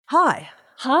Hi.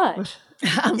 Hi.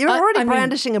 You're already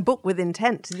brandishing a book with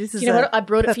intent. This is you know what? I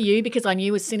brought it for you because I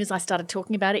knew as soon as I started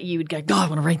talking about it, you would go, "No, I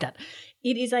want to read that."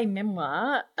 It is a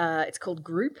memoir. It's called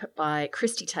Group by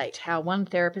Christie Tate, How One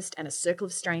Therapist and a Circle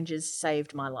of Strangers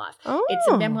Saved My Life. Oh. It's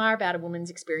a memoir about a woman's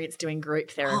experience doing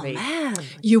group therapy. Oh, man.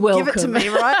 You're welcome. Give it to me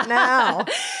right now.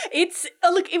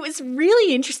 Look, it was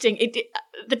really interesting.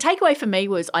 The takeaway for me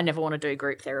was I never want to do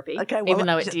group therapy, even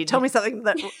though it did. Tell me something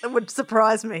that would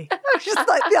surprise me. Just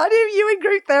like the idea of you in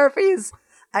group therapy is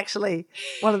actually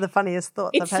one of the funniest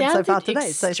thoughts I've had so far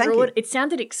today. So thank you. It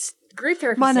sounded group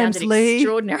therapy My name's sounded Leigh.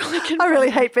 Extraordinarily I really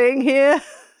hate being here.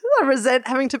 I resent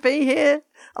having to be here.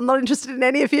 I'm not interested in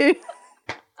any of you.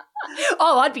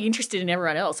 Oh, I'd be interested in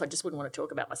everyone else. I just wouldn't want to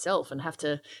talk about myself and have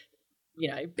to,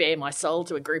 bare my soul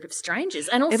to a group of strangers.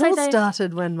 And also, it all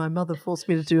started when my mother forced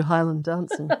me to do Highland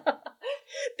dancing.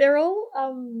 They're all.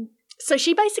 So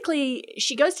she goes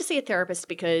to see a therapist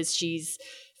because she's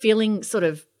feeling sort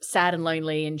of sad and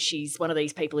lonely, and she's one of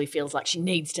these people who feels like she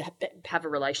needs to have a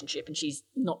relationship, and she's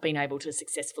not been able to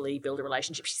successfully build a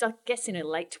relationship. She's, I guess, in her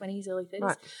late 20s, early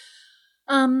 30s.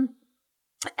 Right.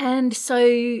 And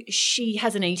so she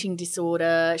has an eating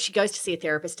disorder. She goes to see a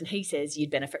therapist, and he says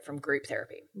you'd benefit from group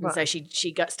therapy. Right. And so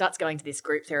she starts going to this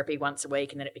group therapy once a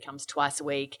week, and then it becomes twice a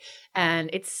week.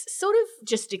 And it's sort of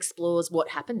just explores what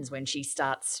happens when she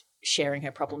starts sharing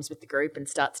her problems with the group and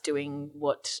starts doing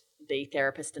what the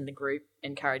therapist and the group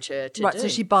encourage her to do. Right, so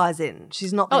she buys in.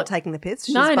 She's not taking the piss.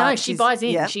 She buys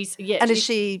in. Yeah. And is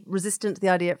she resistant to the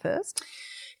idea at first?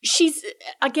 She's,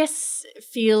 I guess,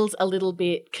 feels a little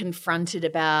bit confronted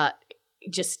about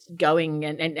just going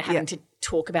and having to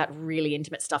talk about really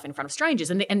intimate stuff in front of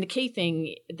strangers. And the key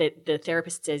thing that the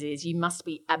therapist says is you must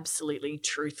be absolutely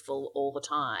truthful all the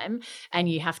time, and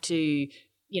you have to,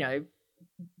 you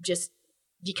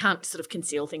can't sort of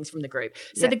conceal things from the group.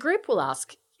 So the group will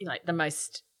ask, the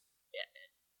most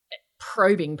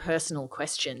probing personal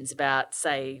questions about,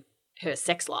 say, her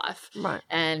sex life. Right.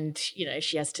 And,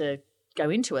 she has to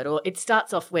go into it. Or it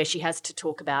starts off where she has to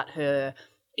talk about her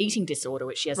eating disorder,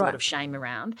 which she has a lot of shame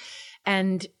around.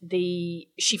 And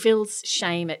she feels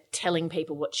shame at telling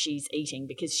people what she's eating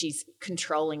because she's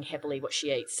controlling heavily what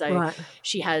she eats. So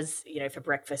she has, for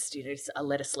breakfast, a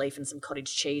lettuce leaf and some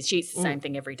cottage cheese. She eats the same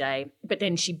thing every day, but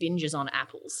then she binges on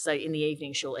apples. So in the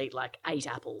evening she'll eat like 8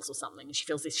 apples or something, and she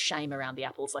feels this shame around the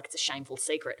apples, like it's a shameful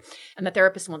secret. And the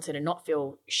therapist wants her to not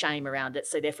feel shame around it,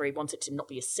 so therefore he wants it to not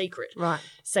be a secret. Right.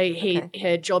 So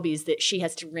her job is that she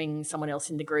has to ring someone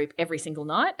else in the group every single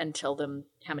night and tell them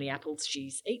how many apples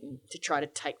she's eaten to try to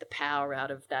take the power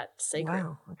out of that secret.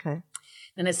 Wow, okay.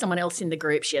 And there's someone else in the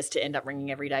group she has to end up ringing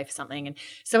every day for something. And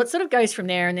so it sort of goes from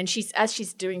there. And then as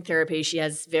she's doing therapy, she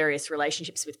has various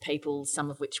relationships with people, some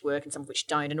of which work and some of which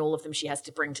don't. And all of them she has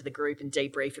to bring to the group and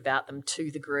debrief about them to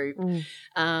the group. It's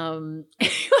sort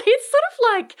of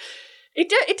like it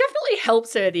definitely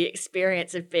helps her, the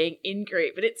experience of being in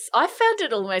group. But I found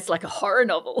it almost like a horror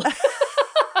novel.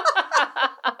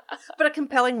 But a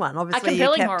compelling one, obviously. A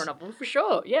compelling horror novel, for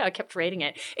sure. Yeah, I kept reading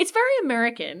it. It's very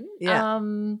American. Yeah.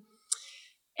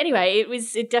 Anyway,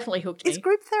 it definitely hooked me. Is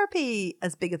group therapy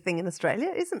as big a thing in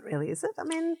Australia? Isn't really, is it? I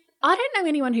mean, I don't know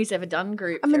anyone who's ever done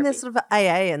group therapy. There's sort of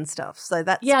AA and stuff, so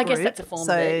that's I guess that's a form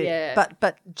of it, yeah.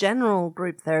 But general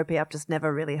group therapy I've just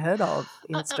never really heard of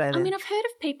in Australia. I've heard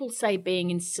of people, say, being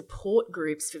in support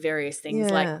groups for various things,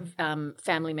 like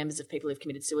family members of people who've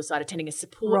committed suicide attending a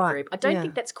support group. I don't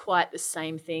think that's quite the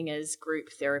same thing as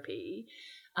group therapy.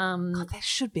 God, there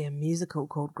should be a musical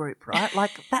called Group, right?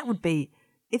 Like that would be...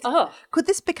 Could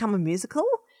this become a musical?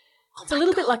 It's a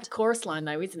little bit like a chorus line,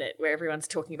 though, isn't it, where everyone's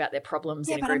talking about their problems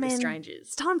in a group of strangers.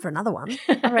 It's time for another one,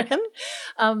 I reckon.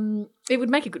 It would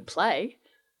make a good play.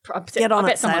 Get on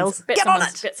it, Sales. Get on it.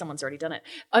 I bet someone's already done it.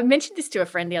 I mentioned this to a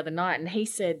friend the other night, and he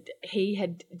said he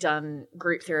had done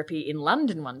group therapy in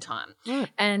London one time. Right.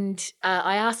 And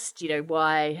I asked,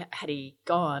 why had he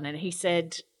gone? And he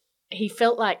said he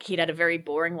felt like he'd had a very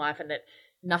boring life and that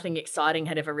nothing exciting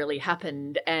had ever really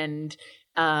happened. And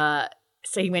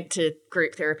so he went to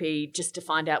group therapy just to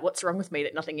find out what's wrong with me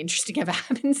that nothing interesting ever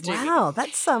happens to me. Wow,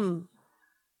 that's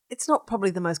it's not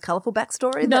probably the most colourful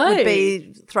backstory that would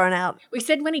be thrown out. We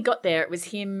said when he got there it was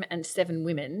him and 7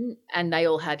 women, and they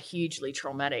all had hugely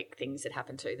traumatic things that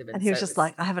happened to them. And he was just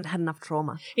like, I haven't had enough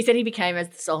trauma. He said he became, as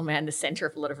the sole man, the centre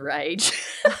of a lot of rage.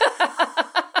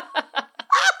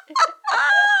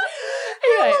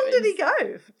 How long did he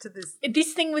go to this?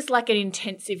 This thing was like an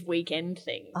intensive weekend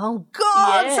thing. Oh,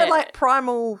 God. Yeah. So like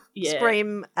primal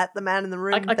scream at the man in the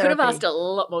room I could have asked a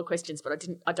lot more questions, but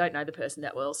I don't know the person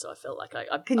that well, so I felt like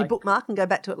I Can you bookmark and go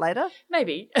back to it later?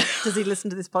 Maybe. Does he listen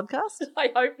to this podcast?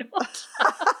 I hope not.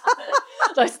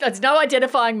 There's no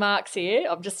identifying marks here.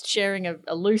 I'm just sharing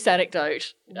a loose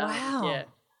anecdote. Wow. Yeah.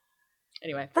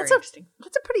 Anyway, very interesting.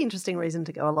 That's a pretty interesting reason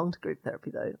to go along to group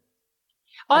therapy, though.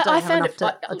 I found it.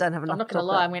 I don't have enough. I'm not going to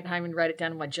lie. I went home and wrote it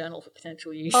down in my journal for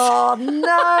potential use. Oh,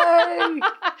 no.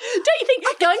 Don't you think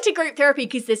going to group therapy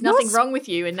because there's nothing wrong with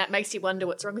you and that makes you wonder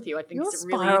what's wrong with you? I think it's a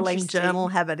really spiraling interesting journal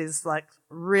habit is like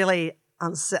really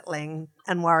unsettling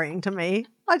and worrying to me.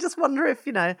 I just wonder if,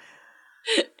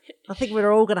 I think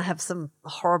we're all going to have some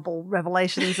horrible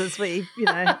revelations as we,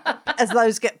 as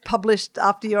those get published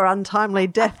after your untimely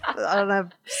death on a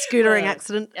scootering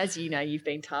accident. As you know, you've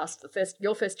been tasked.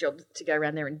 Your first job to go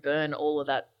around there and burn all of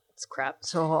that crap.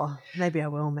 Sure. Maybe I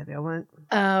will, maybe I won't.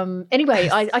 Anyway,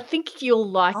 I think you'll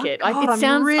like it. God, it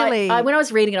sounds really... when I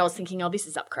was reading it, I was thinking, this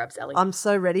is up Crabb's alley. I'm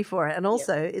so ready for it. And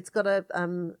also, it's got a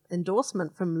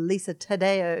endorsement from Lisa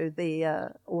Taddeo,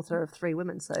 the author of Three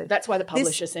Women. So that's why the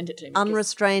publisher sent it to me.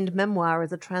 Unrestrained memoir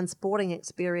is a transporting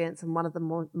experience and one of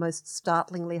the most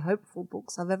startlingly hopeful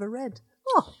books I've ever read.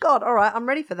 Oh, God. All right. I'm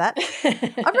ready for that.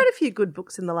 I've read a few good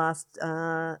books in the last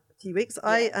few weeks.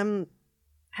 I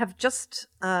have just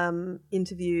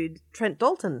interviewed Trent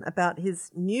Dalton about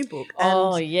his new book.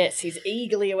 And yes, his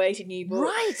eagerly awaited new book.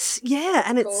 Right, yeah,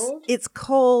 and it's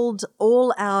called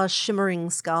All Our Shimmering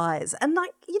Skies. And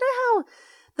how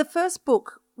the first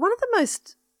book, one of the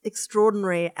most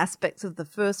extraordinary aspects of the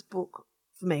first book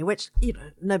for me, which,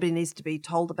 nobody needs to be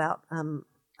told about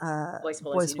Boy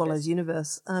Swallows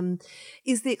Universe,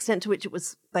 is the extent to which it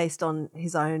was based on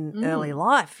his own early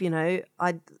life.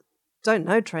 I don't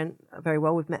know Trent very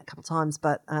well. We've met a couple of times,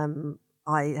 but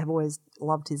I have always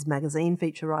loved his magazine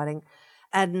feature writing,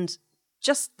 and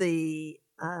just the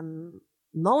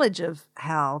knowledge of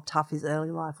how tough his early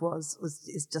life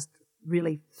is just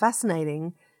really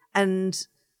fascinating and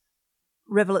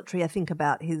revelatory. I think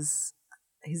about his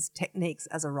techniques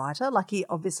as a writer. Like, he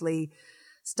obviously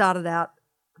started out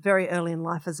very early in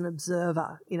life as an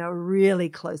observer, a really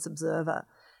close observer,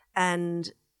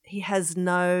 and he has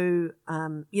no,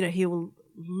 he will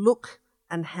look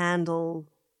and handle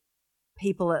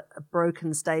people at a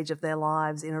broken stage of their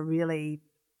lives in a really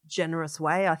generous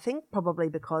way, I think, probably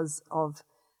because of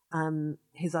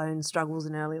his own struggles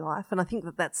in early life. And I think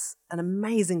that that's an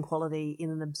amazing quality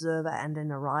in an observer and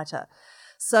in a writer.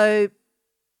 So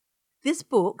this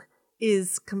book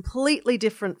is completely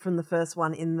different from the first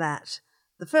one in that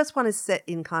the first one is set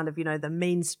in kind of, the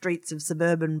mean streets of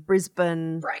suburban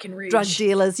Brisbane. Brackenridge. Drug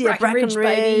dealers. Yeah,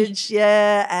 Brackenridge.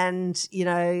 Yeah, and,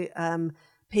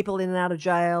 people in and out of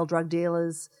jail, drug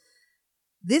dealers.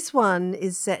 This one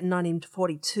is set in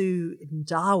 1942 in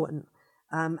Darwin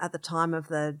at the time of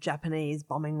the Japanese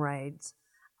bombing raids.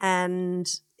 And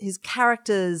his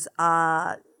characters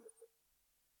are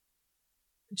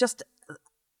just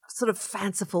sort of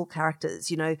fanciful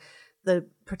characters, The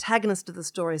protagonist of the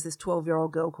story is this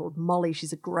 12-year-old girl called Molly.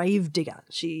 She's a grave digger.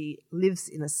 She lives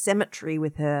in a cemetery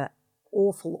with her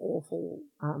awful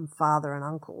father and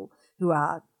uncle, who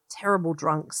are terrible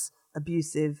drunks,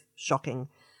 abusive, shocking.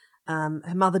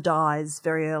 Her mother dies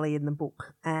very early in the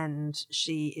book and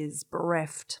she is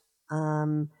bereft.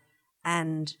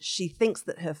 And she thinks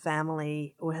that her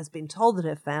family, or has been told that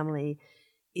her family,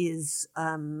 is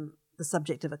the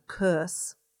subject of a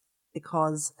curse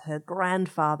because her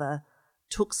grandfather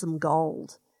took some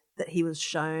gold that he was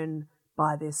shown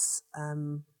by this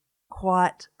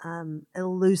quite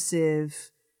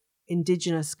elusive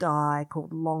Indigenous guy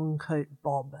called Longcoat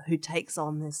Bob, who takes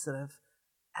on this sort of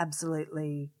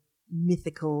absolutely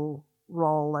mythical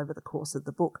role over the course of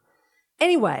the book.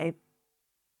 Anyway,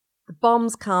 the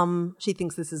bombs come. She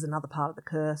thinks this is another part of the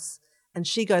curse, and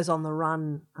she goes on the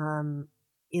run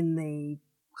in the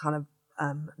kind of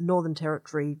Northern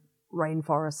Territory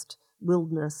rainforest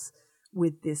wilderness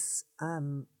with this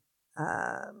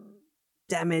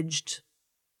damaged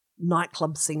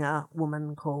nightclub singer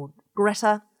woman called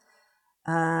Greta,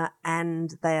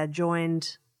 and they are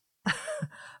joined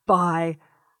by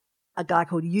a guy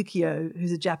called Yukio,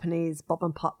 who's a Japanese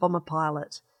bomber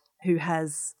pilot who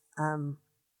has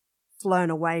flown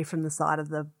away from the site of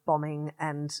the bombing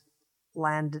and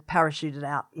parachuted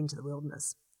out into the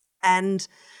wilderness. And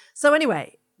so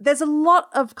anyway, there's a lot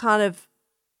of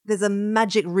there's a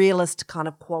magic realist kind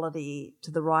of quality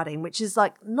to the writing, which is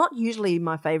like not usually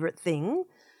my favourite thing.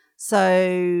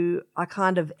 So I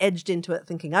kind of edged into it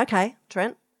thinking, okay,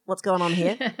 Trent, what's going on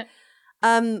here?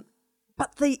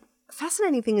 But the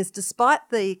fascinating thing is, despite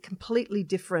the completely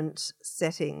different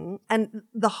setting, and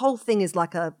the whole thing is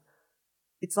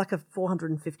it's like a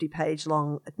 450-page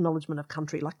long acknowledgement of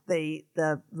country. Like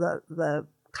the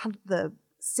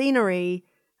scenery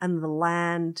and the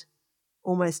land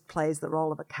almost plays the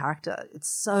role of a character. It's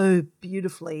so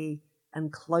beautifully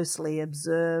and closely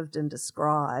observed and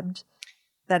described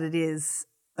that it is,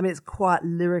 I mean, it's quite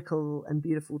lyrical and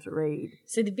beautiful to read.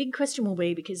 So the big question will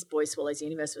be, because Boy Swallows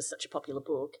Universe was such a popular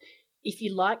book, if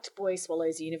you liked Boy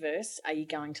Swallows Universe, are you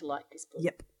going to like this book?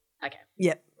 Yep. Okay.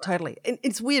 Yep, right. Totally. And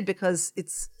it's weird because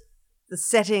it's the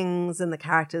settings and the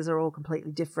characters are all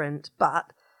completely different,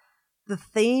 but the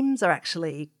themes are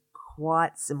actually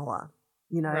quite similar,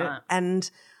 you know. Right. And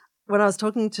when I was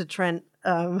talking to Trent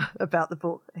about the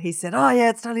book, he said, oh, yeah,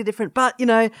 it's totally different. But, you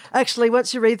know, actually,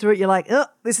 once you read through it, you're like, oh,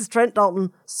 this is Trent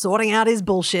Dalton sorting out his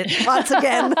bullshit once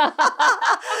again. And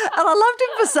I loved him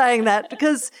for saying that,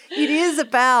 because it is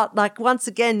about, like, once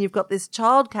again, you've got this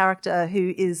child character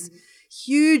who is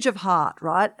huge of heart,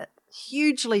 right?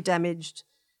 Hugely damaged,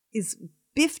 is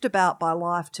biffed about by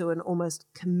life to an almost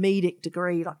comedic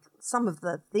degree, like some of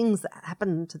the things that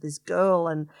happen to this girl.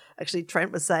 And actually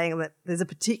Trent was saying that there's a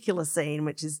particular scene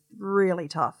which is really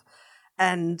tough.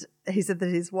 And he said that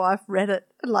his wife read it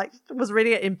and like was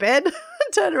reading it in bed and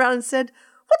turned around and said,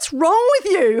 what's wrong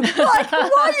with you? Like, why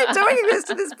are you doing this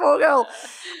to this poor girl?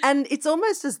 And it's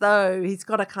almost as though he's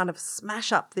got to kind of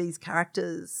smash up these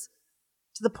characters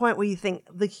to the point where you think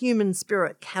the human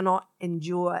spirit cannot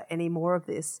endure any more of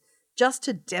this, just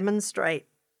to demonstrate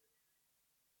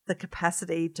the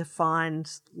capacity to find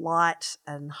light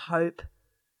and hope,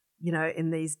 you know,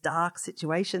 in these dark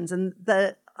situations. And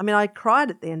I cried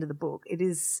at the end of the book. It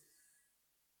is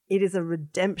a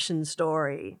redemption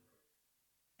story,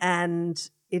 and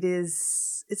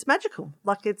it's magical.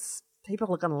 Like,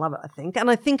 people are going to love it, I think. And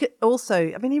I think it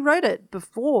also, I mean, he wrote it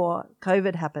before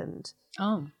COVID happened.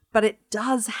 Oh. But it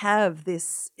does have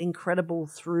this incredible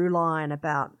through line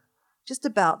about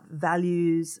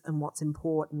values and what's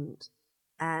important,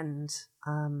 and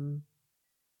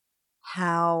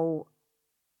how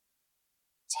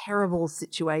terrible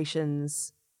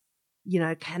situations, you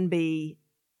know, can be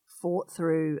fought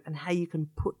through, and how you can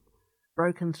put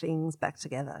broken things back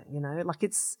together, you know. Like,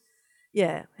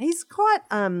 he's quite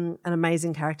an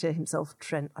amazing character himself,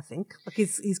 Trent, I think. Like,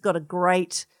 he's got a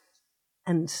great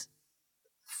and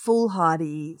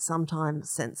foolhardy sometimes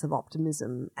sense of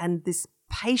optimism, and this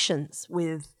patience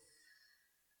with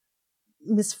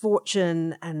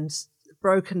misfortune and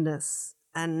brokenness,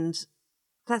 and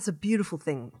that's a beautiful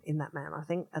thing in that man, I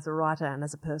think, as a writer and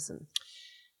as a person.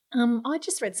 I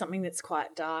just read something that's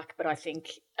quite dark, but I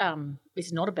think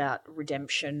it's not about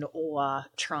redemption or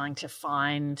trying to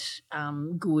find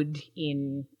good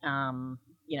in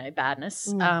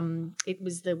badness. It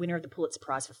was the winner of the Pulitzer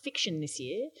Prize for fiction this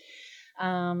year.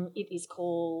 It is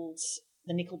called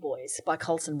The Nickel Boys by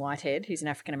Colson Whitehead, who's an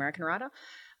African-American writer.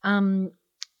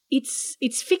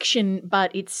 It's fiction,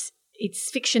 but it's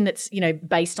fiction that's, you know,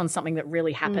 based on something that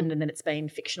really happened, and then it's been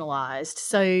fictionalized.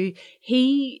 So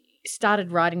he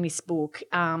started writing this book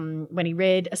when he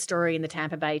read a story in the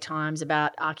Tampa Bay Times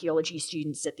about archaeology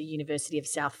students at the University of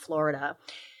South Florida.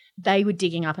 They were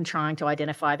digging up and trying to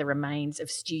identify the remains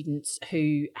of students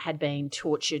who had been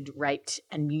tortured, raped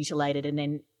and mutilated and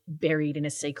then buried in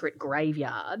a secret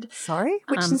graveyard. Sorry?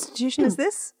 Which institution is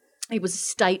this? It was a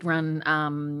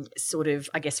state-run sort of,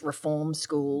 I guess, reform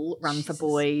school run for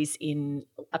boys in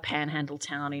a panhandle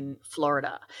town in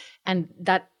Florida. And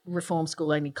that reform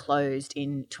school only closed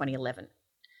in 2011.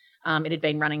 It had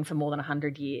been running for more than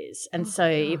 100 years. And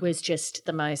it was just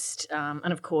the most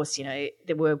and of course, you know,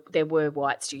 there were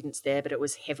white students there, but it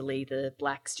was heavily the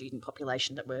black student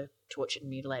population that were tortured and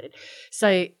mutilated.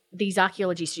 So these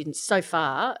archaeology students so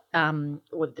far,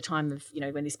 or at the time of, you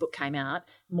know, when this book came out,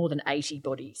 more than 80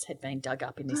 bodies had been dug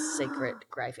up in this secret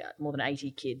graveyard. More than 80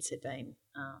 kids had been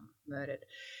murdered.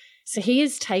 So he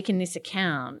has taken this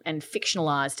account and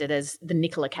fictionalised it as the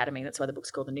Nickel Academy. That's why the book's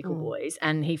called The Nickel Boys.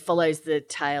 And he follows the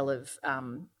tale of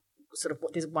sort of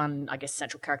what, there's one, I guess,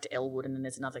 central character, Elwood, and then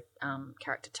there's another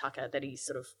character, Tucker, that he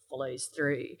sort of follows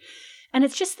through. And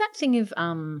it's just that thing of,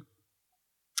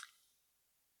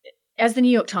 as the New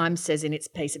York Times says in its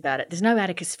piece about it, there's no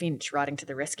Atticus Finch riding to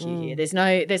the rescue here. There's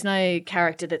no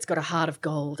character that's got a heart of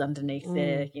gold underneath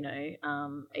their, you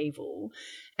know, evil.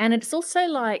 And it's also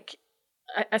like,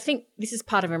 I think this is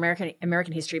part of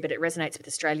American history, but it resonates with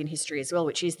Australian history as well,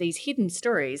 which is these hidden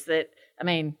stories that, I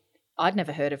mean, I'd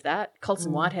never heard of that.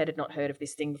 Colson Whitehead had not heard of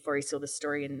this thing before he saw the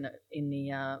story in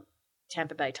the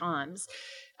Tampa Bay Times.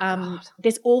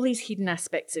 There's all these hidden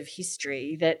aspects of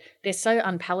history that they're so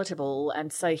unpalatable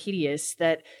and so hideous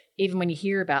that even when you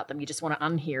hear about them, you just want to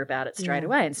unhear about it straight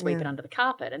away and sweep it under the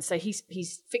carpet. And so he's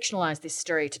fictionalized this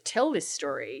story to tell this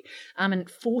story, and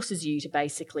it forces you to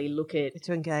basically look at,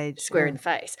 to engage square in the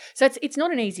face. So it's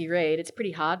not an easy read. It's a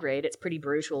pretty hard read. It's pretty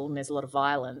brutal, and there's a lot of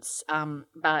violence.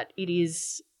 But it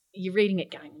is, you're reading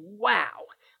it going, wow,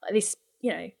 like this,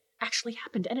 you know, actually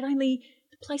happened. And the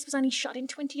place was only shut in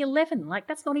 2011. Like,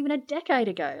 that's not even a decade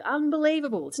ago.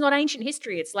 Unbelievable. It's not ancient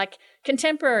history. It's like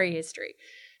contemporary history.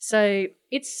 So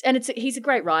he's a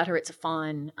great writer. It's a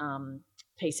fine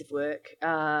piece of work.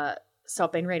 So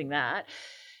I've been reading that.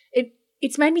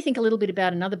 It's made me think a little bit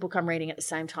about another book I'm reading at the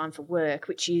same time for work,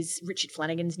 which is Richard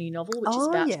Flanagan's new novel, which is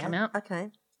about to come out. Okay.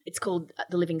 It's called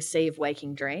The Living Sea of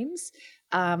Waking Dreams.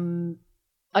 I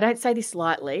don't say this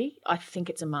lightly. I think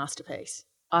it's a masterpiece.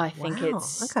 I think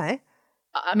it's okay.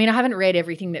 I mean, I haven't read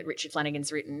everything that Richard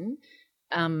Flanagan's written,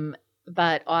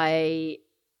 but I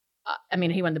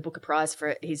mean, he won the Booker Prize for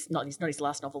it. He's not his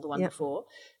last novel, the one before.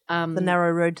 The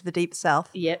Narrow Road to the Deep South.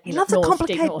 Yeah, he loves a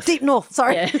complicated Deep North.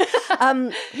 Sorry,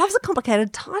 loves a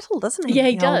complicated title, doesn't he? Yeah,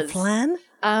 he does. Old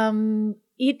Flan.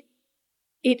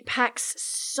 It packs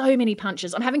so many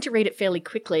punches. I'm having to read it fairly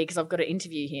quickly because I've got to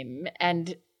interview him.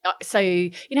 And so,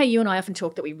 you know, you and I often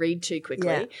talk that we read too quickly.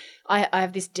 Yeah. I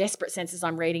have this desperate sense as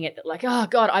I'm reading it that like, oh,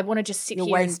 God, I want to just sit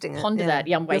here and ponder that.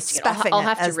 Yeah, I'm wasting it. I'll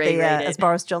have to reread it. As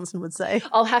Boris Johnson would say.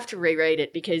 I'll have to reread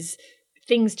it because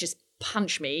things just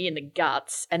punch me in the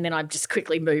guts and then I just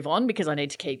quickly move on because I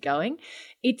need to keep going.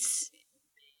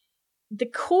 The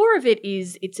core of it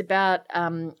is it's about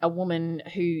a woman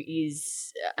who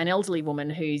is an elderly woman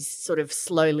who's sort of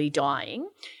slowly dying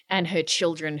and her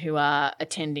children who are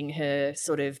attending her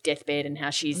sort of deathbed and how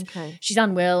she's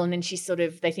unwell and then she's sort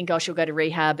of they think, oh, she'll go to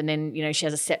rehab and then, you know, she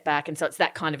has a setback and so it's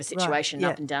that kind of a situation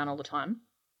up and down all the time.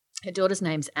 Her daughter's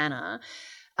name's Anna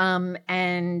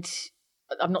and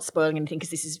I'm not spoiling anything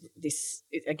because this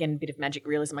again, a bit of magic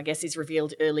realism, I guess, is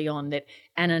revealed early on that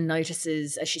Anna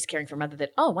notices as she's caring for her mother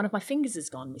that, oh, one of my fingers has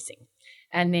gone missing.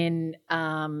 And then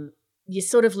you're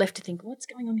sort of left to think, what's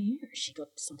going on here? Has she got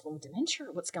some form of dementia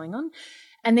or what's going on?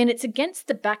 And then it's against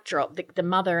the backdrop, the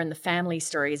mother and the family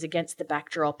story is against the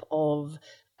backdrop of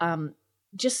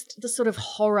just the sort of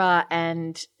horror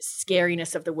and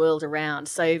scariness of the world around.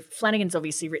 So Flanagan's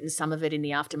obviously written some of it in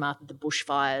the aftermath of the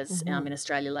bushfires in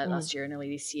Australia late last year and early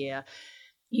this year.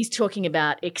 He's talking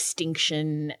about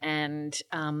extinction and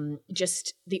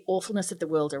just the awfulness of the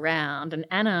world around. And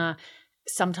Anna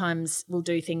sometimes will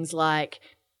do things like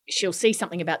she'll see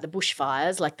something about the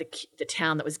bushfires, like the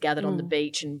town that was gathered on the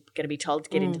beach and going to be told to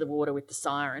get into the water with the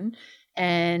siren.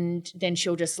 And then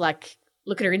she'll just like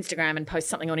look at her Instagram and post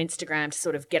something on Instagram to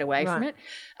sort of get away from it.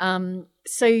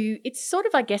 So it's sort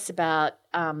of, I guess, about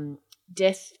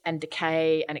death and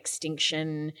decay and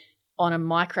extinction on a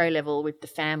micro level with the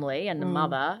family and the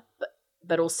mother,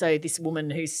 but also this woman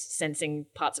who's sensing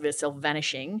parts of herself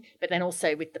vanishing, but then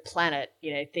also with the planet,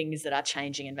 you know, things that are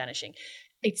changing and vanishing.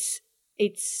 It's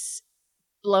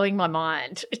blowing my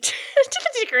mind to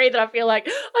the degree that I feel like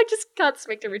I just can't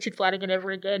speak to Richard Flanagan ever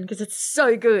again because it's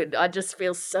so good. I just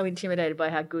feel so intimidated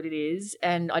by how good it is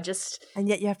and and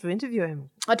yet you have to interview him.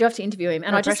 I do have to interview him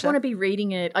and I just want to be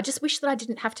reading it. I just wish that I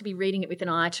didn't have to be reading it with an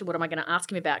eye to what am I going to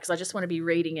ask him about because I just want to be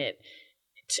reading it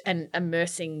and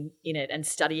immersing in it and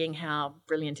studying how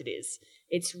brilliant it is.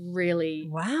 It's really,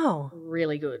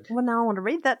 really good. Well, now I want to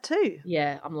read that too.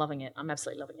 Yeah, I'm loving it. I'm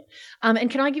absolutely loving it.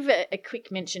 And can I give a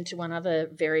quick mention to one other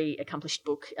very accomplished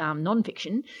book,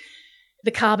 nonfiction,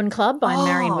 The Carbon Club by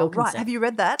Marian Wilkinson. Right. Have you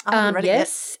read that? I haven't read it yet.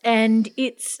 Yes, and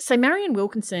so Marian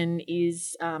Wilkinson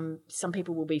is, some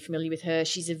people will be familiar with her.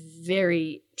 She's a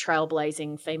very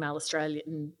trailblazing female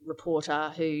Australian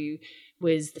reporter who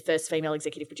was the first female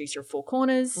executive producer of Four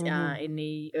Corners in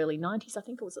the early 90s, I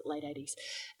think, or was it late 80s?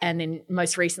 And then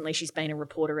most recently she's been a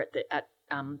reporter at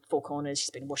Four Corners.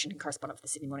 She's been a Washington correspondent for the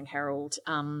Sydney Morning Herald.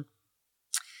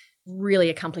 Really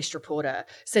accomplished reporter.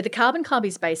 So the Carbon Club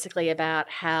is basically about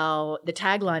how the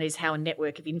tagline is how a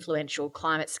network of influential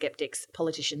climate skeptics,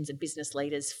 politicians and business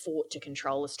leaders fought to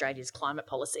control Australia's climate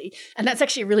policy. And that's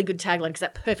actually a really good tagline because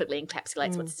that perfectly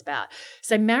encapsulates what it's about.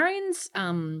 So Marian's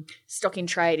stock in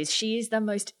trade is she is the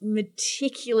most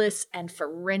meticulous and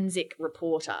forensic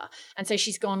reporter. And so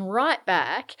she's gone right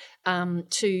back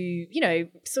to, you know,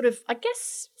 sort of, I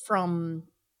guess from...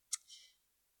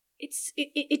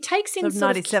 It takes in sort of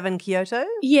 97 Kyoto?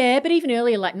 Yeah, but even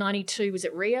earlier, like 92, was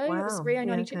it Rio? Wow. It was Rio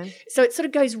 92. Okay. So it sort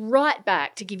of goes right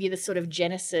back to give you the sort of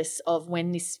genesis of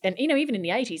when this, and you know, even in the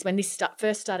 80s, when this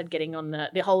first started getting on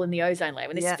the hole in the ozone layer,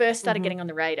 when this first started getting on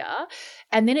the radar.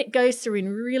 And then it goes through in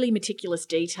really meticulous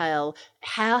detail,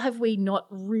 how have we not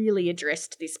really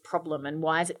addressed this problem and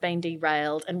why has it been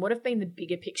derailed and what have been the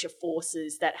bigger picture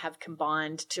forces that have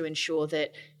combined to ensure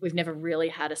that we've never really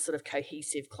had a sort of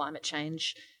cohesive climate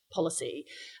change policy.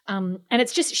 And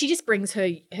it's just, she just brings her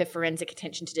forensic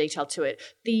attention to detail to it.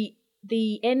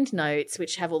 The end notes,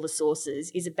 which have all the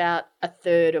sources, is about a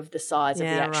third of the size of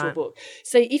the actual book.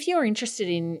 So if you're interested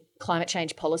in climate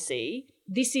change policy,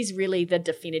 this is really the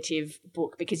definitive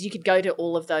book, because you could go to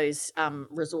all of those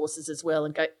resources as well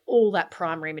and go all that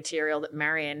primary material that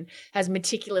Marian has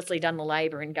meticulously done the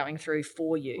labour in going through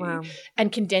for you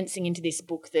and condensing into this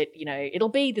book that, you know, it'll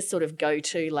be the sort of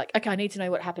go-to, like, okay, I need to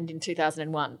know what happened in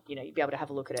 2001. You know, you'll be able to have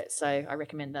a look at it. So I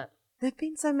recommend that. There have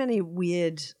been so many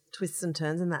weird twists and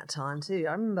turns in that time too.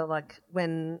 I remember like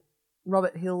when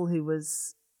Robert Hill, who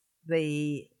was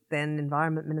the then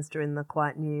Environment Minister in the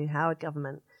quite new Howard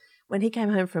government, when he came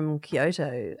home from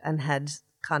Kyoto and had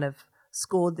kind of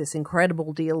scored this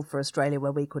incredible deal for Australia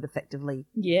where we could effectively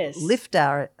lift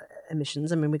our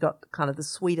emissions. I mean, we got kind of the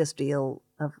sweetest deal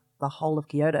of the whole of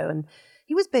Kyoto, and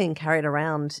he was being carried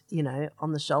around, you know,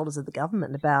 on the shoulders of the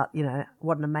government about, you know,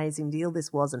 what an amazing deal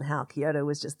this was and how Kyoto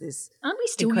was just this. Aren't we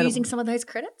still using some of those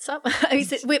credits?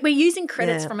 We're using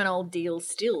credits from an old deal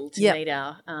still to meet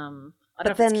our I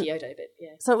don't know if it's Kyoto, but yeah.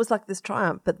 So it was like this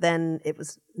triumph, but then it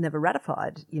was never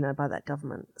ratified, you know, by that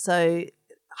government. So I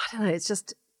don't know, it's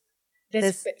just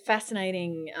there's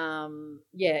fascinating,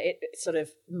 it sort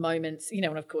of moments, you know,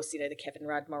 and of course, you know, the Kevin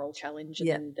Rudd moral challenge and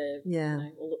then the, you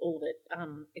know, all of it.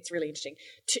 It's really interesting.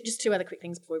 Just two other quick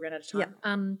things before we run out of time.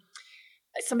 Yeah.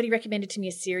 Somebody recommended to me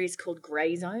a series called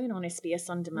Grey Zone on SBS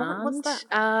On Demand. What's that?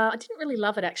 I didn't really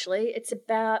love it, actually. It's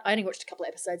about – I only watched a couple of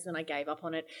episodes and then I gave up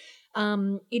on it.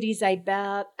 It is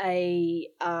about a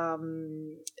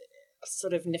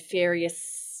sort of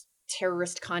nefarious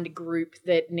terrorist kind of group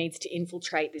that needs to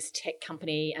infiltrate this tech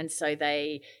company, and so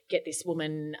they get this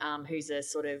woman who's a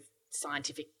sort of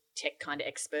scientific tech kind of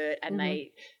expert, and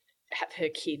they have her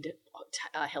kid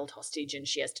held hostage and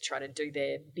she has to try to do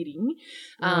their bidding.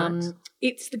 Right.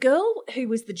 It's the girl who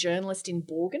was the journalist in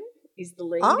Borgen is the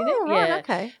lead in it. Right,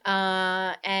 okay.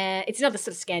 And it's another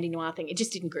sort of Scandi noir thing. It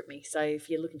just didn't grip me. So if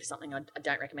you're looking for something, I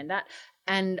don't recommend that.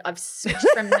 And I've switched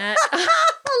from that.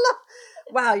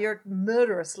 Wow, you're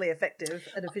murderously effective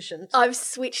and efficient. I've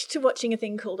switched to watching a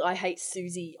thing called I Hate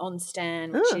Suzie on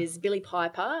Stan, which is Billie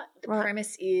Piper. The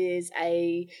premise is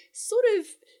a sort of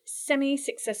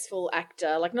semi-successful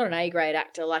actor, like not an A-grade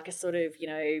actor, like a sort of, you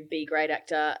know, B-grade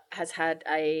actor, has had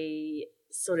a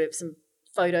sort of some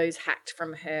photos hacked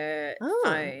from her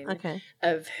phone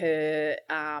of her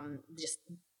just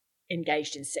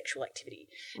engaged in sexual activity.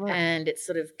 Right. And it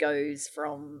sort of goes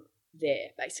from there,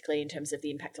 basically, in terms of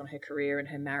the impact on her career and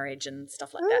her marriage and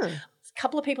stuff like that. A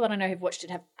couple of people that I know who've watched it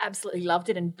have absolutely loved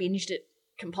it and binged it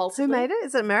compulsively. Who made it?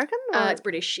 Is it American? It's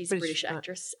British. She's a British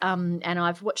actress. And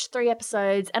I've watched 3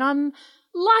 episodes and I'm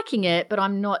liking it, but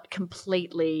I'm not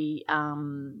completely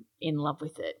in love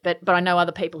with it. But I know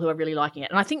other people who are really liking it.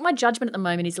 And I think my judgment at the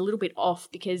moment is a little bit off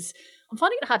because I'm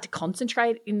finding it hard to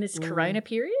concentrate in this corona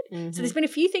period. So there's been a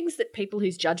few things that people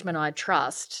whose judgment I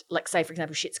trust, like say, for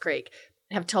example, Schitt's Creek,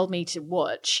 have told me to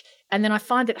watch, and then I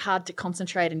find it hard to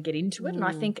concentrate and get into it. And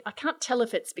I think I can't tell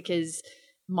if it's because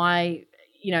I've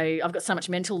got so much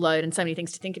mental load and so many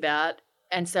things to think about,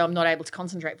 and so I'm not able to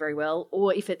concentrate very well,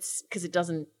 or if it's because it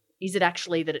doesn't. Is it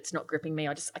actually that it's not gripping me?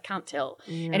 I can't tell.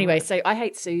 Yeah. Anyway, so I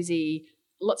Hate Suzie.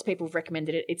 Lots of people have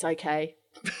recommended it. It's okay.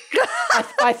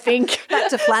 I think. Back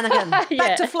to Flanagan. Back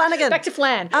to Flanagan. Back to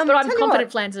Flan. But I'm confident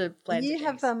Flan's a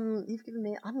you've given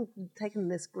me, I'm taking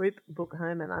this group book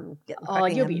home and I'm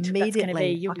getting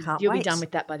immediately. You'll be done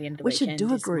with that by the end of the weekend. We should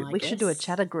do a group. We should do a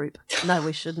chatter group. No,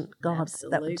 we shouldn't. God,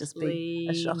 that would just be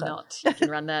a shocker. Not. You can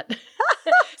run that.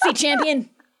 See, champion.